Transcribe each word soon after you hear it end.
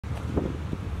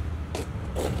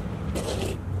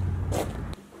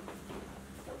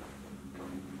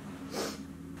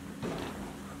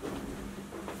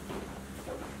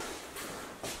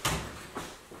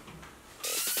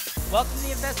Welcome to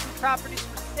the Investment Properties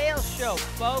for Sale Show,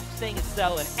 folks. Saying it's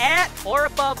selling at or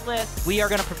above list. We are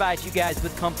going to provide you guys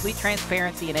with complete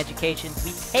transparency and education.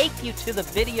 We take you to the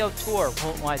video tour of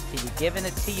HoltonWise TV, giving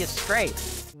it to you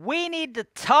straight. We need to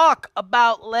talk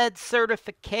about lead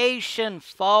certification,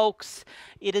 folks.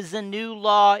 It is a new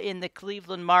law in the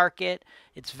Cleveland market.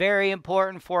 It's very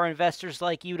important for investors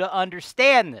like you to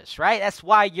understand this, right? That's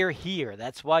why you're here.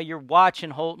 That's why you're watching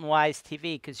HoltonWise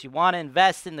TV, because you want to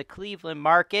invest in the Cleveland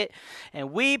market,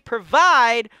 and we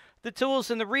provide the tools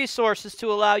and the resources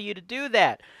to allow you to do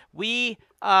that. We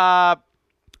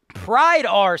pride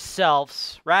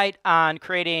ourselves, right, on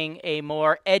creating a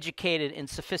more educated and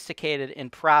sophisticated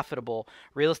and profitable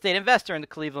real estate investor in the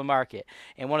Cleveland market.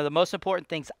 And one of the most important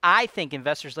things I think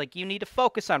investors like you need to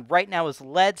focus on right now is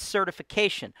lead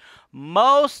certification.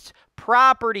 Most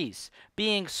properties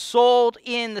being sold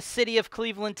in the city of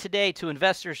Cleveland today to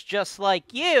investors just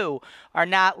like you are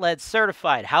not lead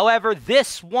certified. However,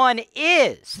 this one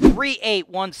is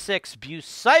 3816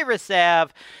 Bucyrus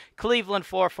Ave, Cleveland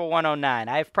 44109.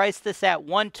 I have priced this at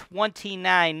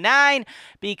 $129.9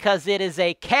 because it is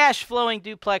a cash flowing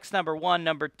duplex, number one.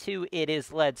 Number two, it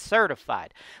is lead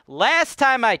certified. Last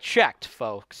time I checked,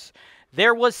 folks,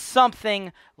 there was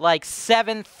something like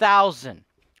 7,000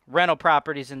 rental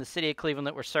properties in the city of Cleveland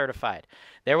that were certified.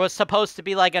 There was supposed to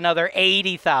be like another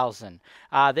 80,000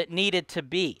 that needed to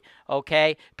be,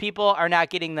 okay? People are not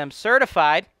getting them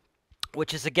certified,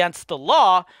 which is against the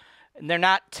law, and they're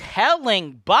not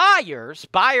telling buyers.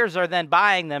 Buyers are then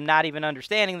buying them, not even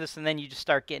understanding this, and then you just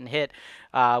start getting hit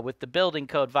with the building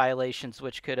code violations,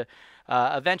 which could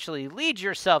eventually lead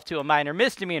yourself to a minor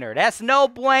misdemeanor. That's no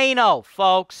bueno,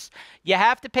 folks. You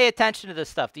have to pay attention to this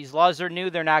stuff. These laws are new.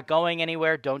 They're not going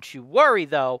anywhere. Don't you worry,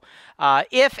 though.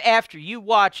 If after you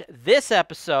watch this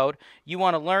episode, you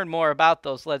want to learn more about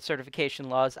those lead certification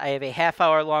laws, I have a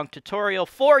half-hour-long tutorial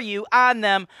for you on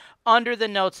them under the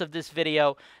notes of this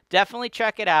video. Definitely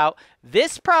check it out.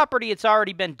 This property, it's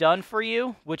already been done for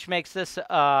you, which makes this,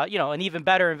 an even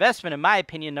better investment, in my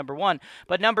opinion, number one.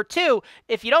 But number two,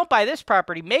 if you don't buy this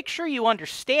property, make sure you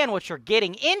understand what you're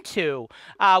getting into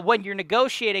when you're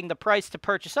negotiating the price to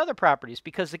purchase other properties.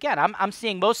 Because, again, I'm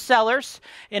seeing most sellers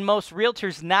and most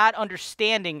realtors not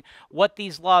understanding what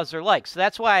these laws are like. So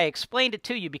that's why I explained it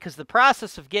to you, because the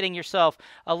process of getting yourself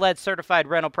a lead certified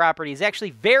rental property is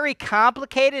actually very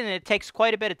complicated, and it takes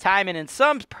quite a bit of time. And in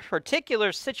some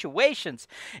particular situations,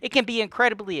 it can be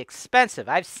incredibly expensive.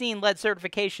 I've seen lead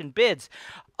certification bids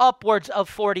upwards of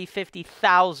 $40,000,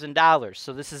 $50,000.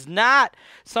 So this is not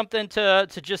something to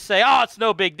just say, oh, it's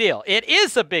no big deal. It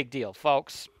is a big deal,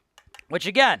 folks. Which,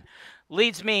 again,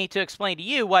 leads me to explain to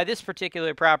you why this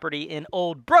particular property in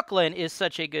Old Brooklyn is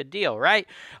such a good deal, right?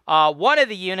 One of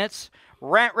the units,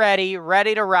 rent ready,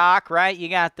 ready to rock, right? You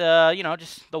got the,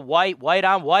 just the white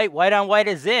on white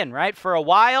is in, right? For a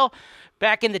while,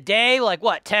 back in the day, like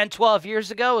what, 10, 12 years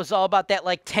ago, it was all about that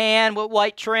like tan with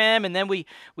white trim. And then we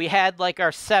had like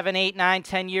our 7, 8, 9,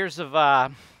 10 years of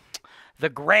the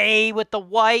gray with the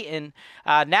white. And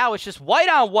now it's just white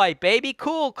on white, baby.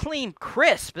 Cool, clean,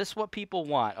 crisp. This is what people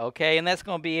want, okay? And that's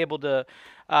going to be able to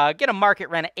get a market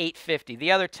rent at $850.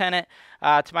 The other tenant,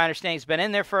 to my understanding, has been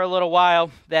in there for a little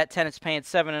while. That tenant's paying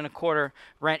 $7.25.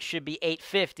 Rent should be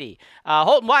 $850.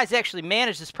 HoltonWise actually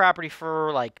managed this property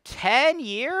for like 10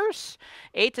 years,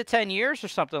 8 to 10 years or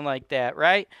something like that,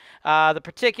 right? The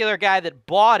particular guy that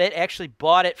bought it, actually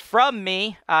bought it from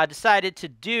me, decided to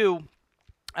do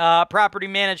property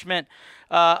management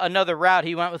another route.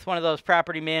 He went with one of those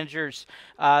property managers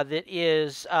that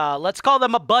is, let's call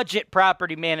them a budget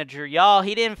property manager, y'all.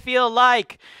 He didn't feel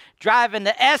like driving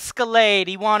the Escalade.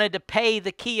 He wanted to pay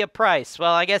the Kia price.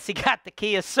 Well, I guess he got the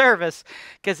Kia service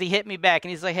because he hit me back and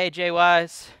he's like, hey, Jay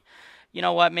Wise, you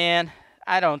know what, man?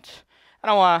 I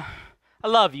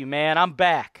love you, man. I'm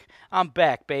back. I'm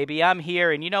back, baby. I'm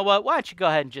here, and you know what? Why don't you go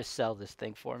ahead and just sell this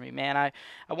thing for me, man? I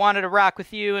wanted to rock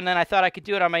with you, and then I thought I could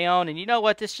do it on my own, and you know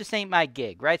what? This just ain't my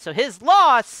gig, right? So his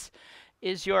loss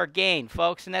is your gain,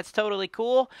 folks, and that's totally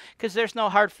cool because there's no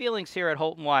hard feelings here at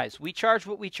HoltonWise. We charge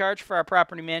what we charge for our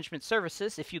property management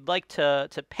services. If you'd like to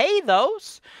pay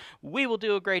those, we will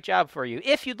do a great job for you.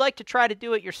 If you'd like to try to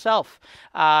do it yourself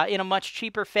in a much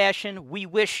cheaper fashion, we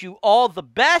wish you all the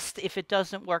best. If it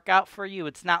doesn't work out for you,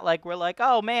 it's not like we're like,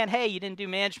 oh, man, hey, you didn't do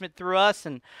management through us,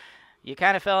 and you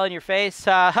kind of fell on your face.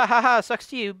 Ha, ha, ha, sucks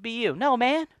to you, be you. No,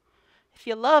 man. If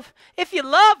you love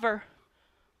her,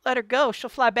 let her go. She'll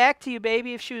fly back to you,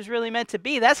 baby, if she was really meant to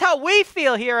be. That's how we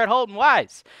feel here at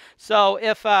HoltonWise. So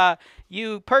if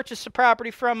you purchase a property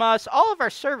from us, all of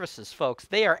our services, folks,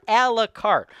 they are a la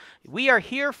carte. We are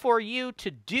here for you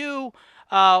to do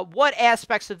what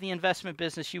aspects of the investment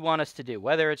business you want us to do,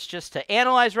 whether it's just to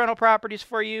analyze rental properties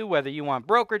for you, whether you want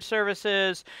brokerage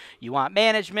services, you want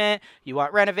management, you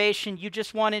want renovation, you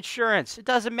just want insurance. It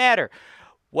doesn't matter.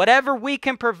 Whatever we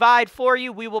can provide for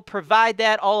you, we will provide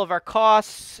that. All of our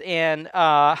costs and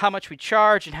how much we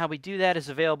charge and how we do that is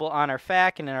available on our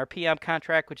FAQ and in our PM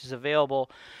contract, which is available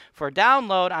for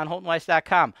download on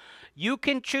HoltonWise.com. You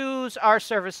can choose our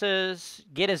services,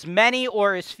 get as many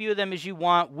or as few of them as you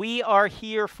want. We are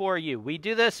here for you. We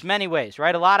do this many ways,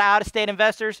 right? A lot of out-of-state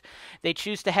investors, they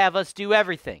choose to have us do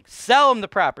everything. Sell them the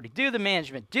property, do the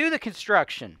management, do the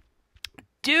construction,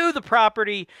 do the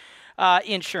property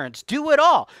insurance, do it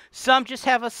all. Some just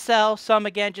have us sell, some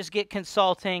again just get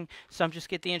consulting, some just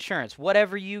get the insurance,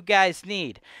 whatever you guys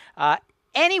need.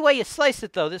 Any way you slice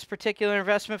it though, this particular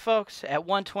investment, folks, at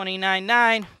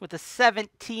 $129.9 with a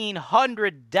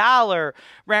 $1,700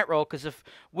 rent roll, because if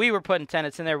we were putting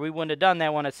tenants in there, we wouldn't have done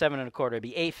that one at $7.25. It'd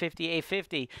be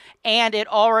 $850, and it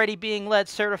already being lead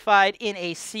certified in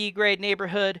a C-grade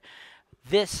neighborhood.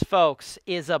 This, folks,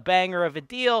 is a banger of a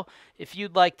deal. If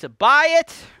you'd like to buy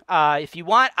it, if you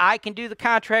want, I can do the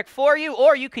contract for you,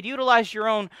 or you could utilize your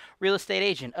own real estate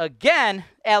agent. Again,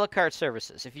 a la carte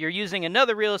services. If you're using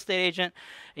another real estate agent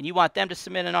and you want them to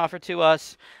submit an offer to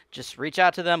us, just reach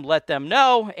out to them, let them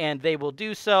know, and they will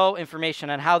do so.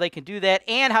 Information on how they can do that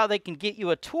and how they can get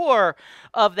you a tour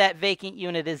of that vacant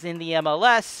unit is in the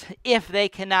MLS. If they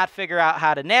cannot figure out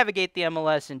how to navigate the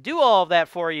MLS and do all of that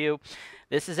for you,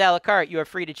 this is a la carte. You are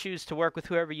free to choose to work with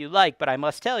whoever you like, but I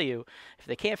must tell you, if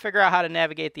they can't figure out how to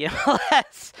navigate the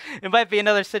MLS, it might be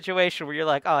another situation where you're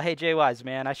like, oh, hey, Jay Wise,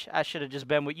 man, I should have just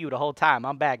been with you the whole time.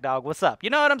 I'm back, dog. What's up? You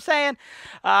know what I'm saying?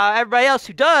 Everybody else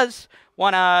who does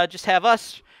want to just have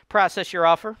us process your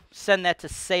offer, send that to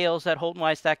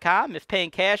sales@HoltonWise.com. If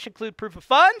paying cash, include proof of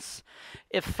funds.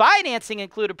 If financing,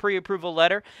 include a pre-approval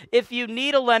letter. If you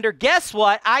need a lender, guess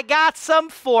what? I got some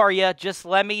for you. Just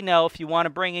let me know. If you want to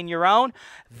bring in your own,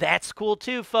 that's cool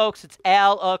too, folks. It's a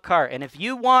la carte. And if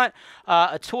you want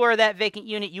a tour of that vacant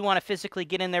unit, you want to physically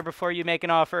get in there before you make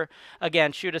an offer,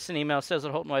 again, shoot us an email,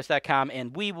 sales@HoltonWise.com,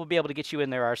 and we will be able to get you in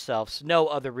there ourselves. No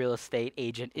other real estate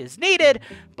agent is needed,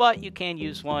 but you can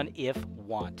use one if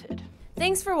wanted.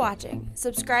 Thanks for watching.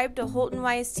 Subscribe to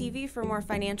HoltonWise TV for more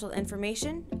financial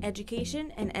information,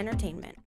 education, and entertainment.